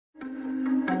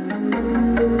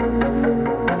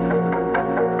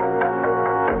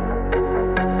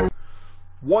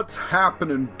What's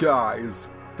happening, guys?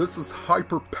 This is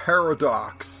Hyper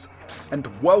Paradox, and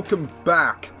welcome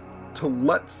back to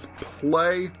Let's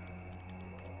Play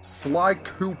Sly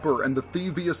Cooper and the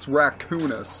Thievius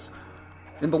Raccoonus.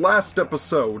 In the last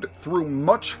episode, through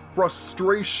much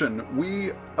frustration,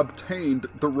 we obtained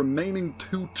the remaining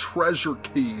 2 treasure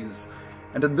keys.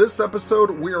 And in this episode,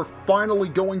 we are finally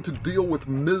going to deal with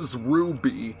Ms.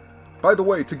 Ruby. By the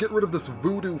way, to get rid of this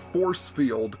voodoo force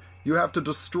field, you have to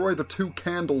destroy the 2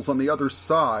 candles on the other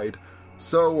side.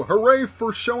 So, hooray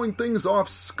for showing things off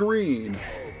screen.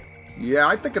 Yeah,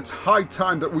 I think it's high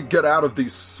time that we get out of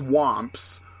these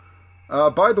swamps.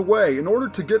 By the way, in order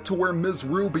to get to where Ms.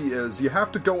 Ruby is, you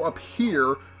have to go up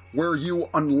here where you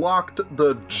unlocked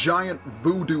the giant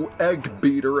voodoo egg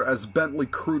beater, as Bentley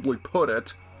crudely put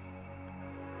it.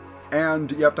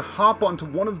 And you have to hop onto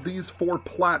one of these 4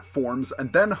 platforms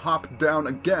and then hop down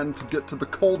again to get to the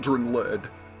cauldron lid.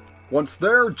 Once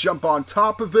there, jump on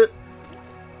top of it,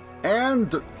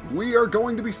 and we are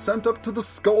going to be sent up to the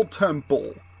Skull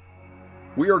Temple.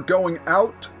 We are going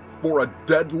out for a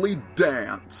deadly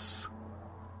dance.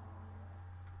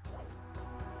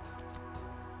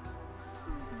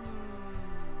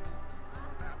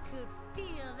 I could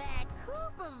feel that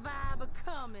Cooper vibe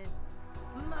coming.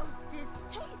 Most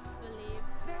distastefully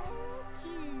bad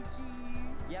juju.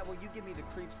 Yeah, well, you give me the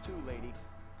creeps too, lady.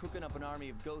 Cooking up an army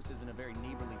of ghosts isn't a very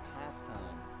neighborly pastime.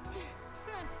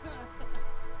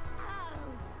 Oh,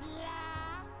 Sly.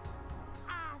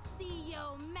 I see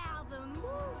your mouth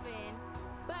a-moving,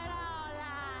 but all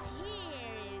I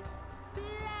hear is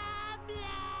blah,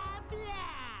 blah,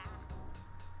 blah.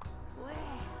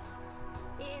 Well,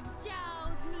 if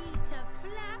jaws need to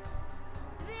flap,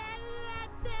 then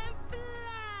let them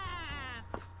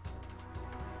flap.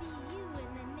 See you in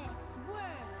the next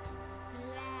world,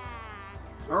 Sly.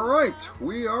 Alright,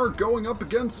 we are going up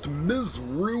against Ms.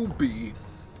 Ruby.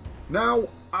 Now,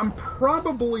 I'm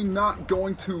probably not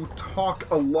going to talk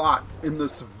a lot in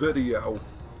this video.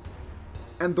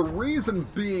 And the reason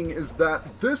being is that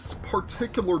this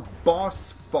particular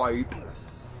boss fight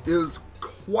is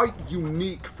quite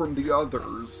unique from the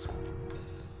others.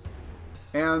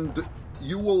 And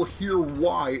you will hear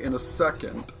why in a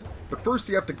second. But first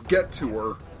you have to get to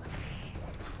her.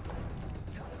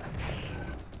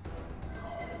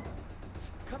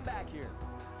 Come back here.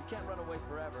 You can't run away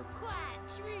forever. Quite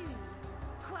true.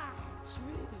 Quite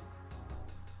true.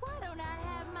 Why don't I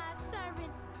have my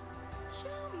servant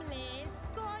Chumley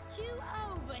escort you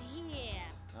over here?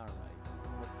 All right.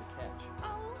 What's the catch?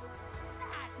 Oh,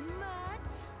 not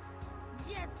much.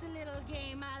 Just a little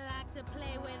game I like to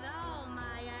play with all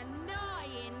my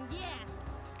annoying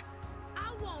guests.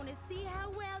 I want to see how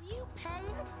well you pay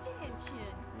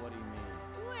attention. What do you mean?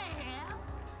 Well,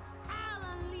 I'll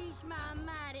unleash my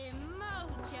mighty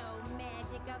mojo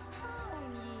magic upon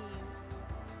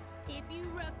you. If you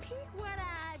repeat what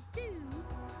I do,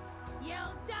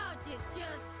 you'll dodge it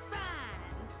just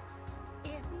fine.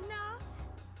 If not,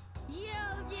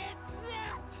 you'll get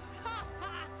set.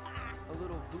 A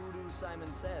little voodoo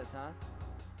Simon Says, huh?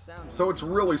 Sounds So it's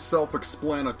really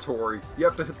self-explanatory. You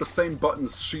have to hit the same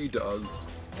buttons she does.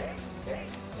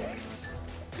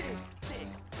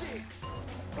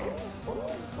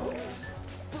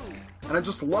 And I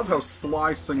just love how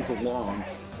Sly sings along.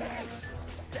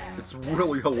 It's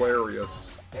really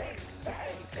hilarious.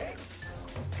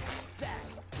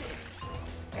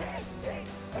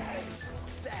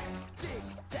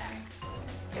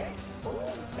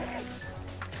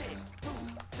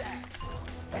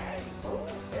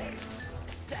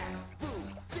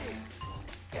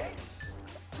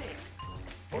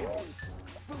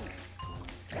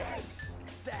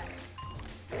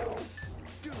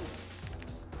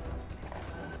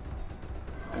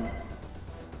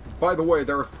 By the way,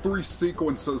 there are 3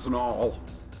 sequences in all.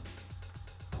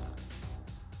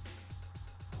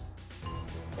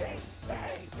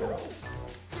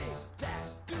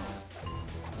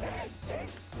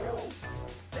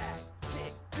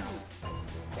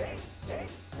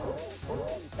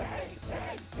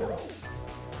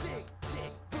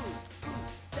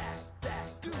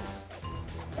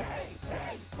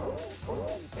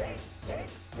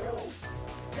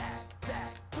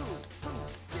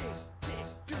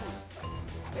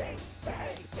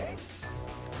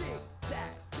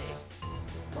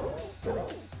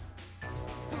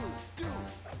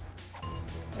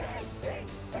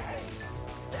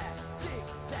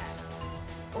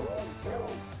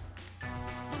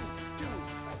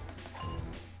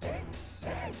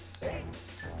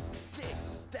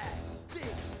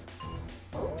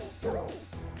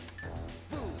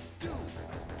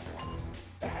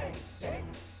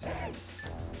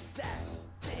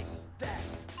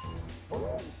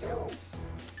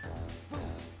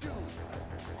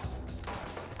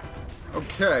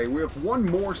 Okay, we have one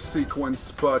more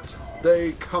sequence, but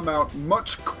they come out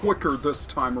much quicker this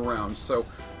time around, so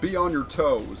be on your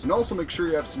toes. And also make sure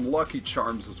you have some lucky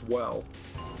charms as well.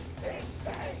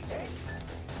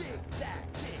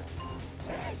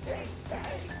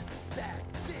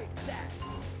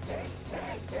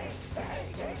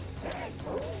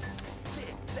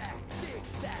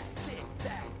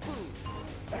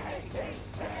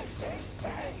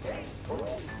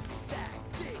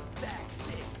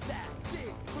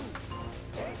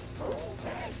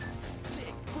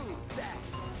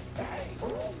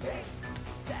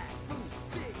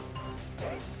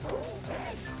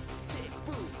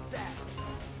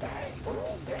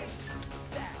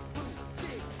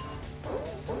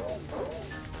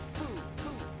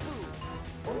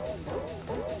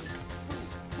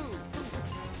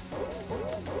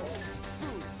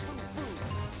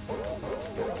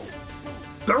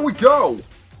 There we go!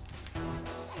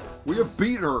 We have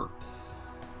beat her. You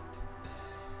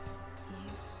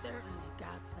certainly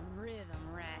got some rhythm,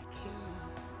 Raccoon.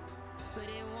 But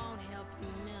it won't help you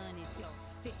none if you're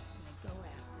fixing to go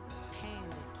after the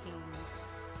Panda King.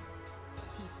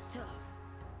 He's tough,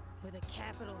 with a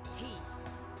capital T.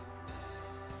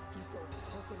 If you go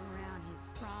poking around his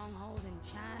stronghold in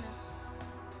China,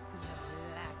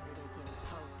 you're likely to get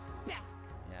poked back.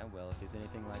 Yeah, well, if he's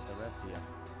anything like the rest of you,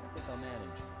 I think I'll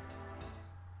manage.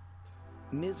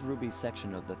 Ms. Ruby's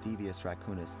section of the Thievius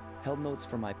Raccoonus held notes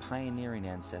from my pioneering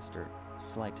ancestor,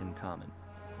 Slighton Common.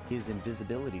 His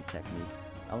invisibility technique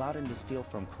allowed him to steal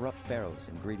from corrupt pharaohs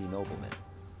and greedy noblemen.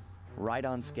 Right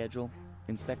on schedule,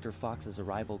 Inspector Fox's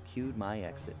arrival cued my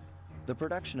exit. The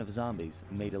production of zombies,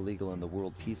 made illegal in the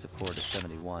World Peace Accord of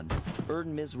 '71,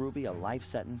 earned Ms. Ruby a life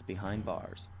sentence behind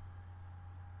bars.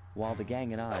 While the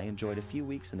gang and I enjoyed a few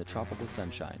weeks in the tropical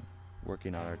sunshine,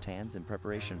 working on our tans in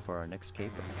preparation for our next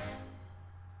caper.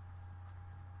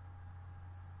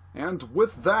 And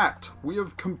with that, we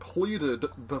have completed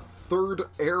the third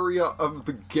area of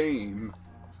the game.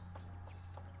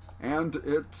 And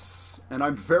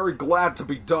I'm very glad to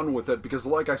be done with it, because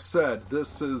like I said,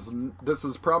 this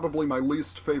is probably my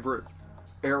least favorite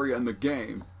area in the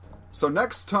game. So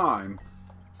next time,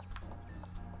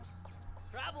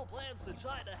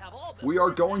 we are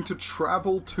going to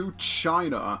travel to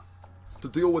China to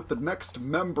deal with the next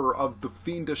member of the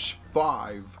Fiendish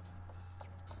Five.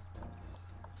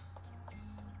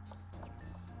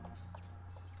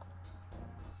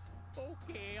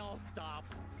 Okay, I'll stop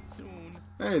soon.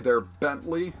 Hey there,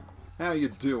 Bentley. How you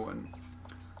doing?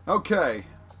 Okay,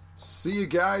 see you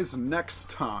guys next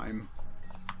time.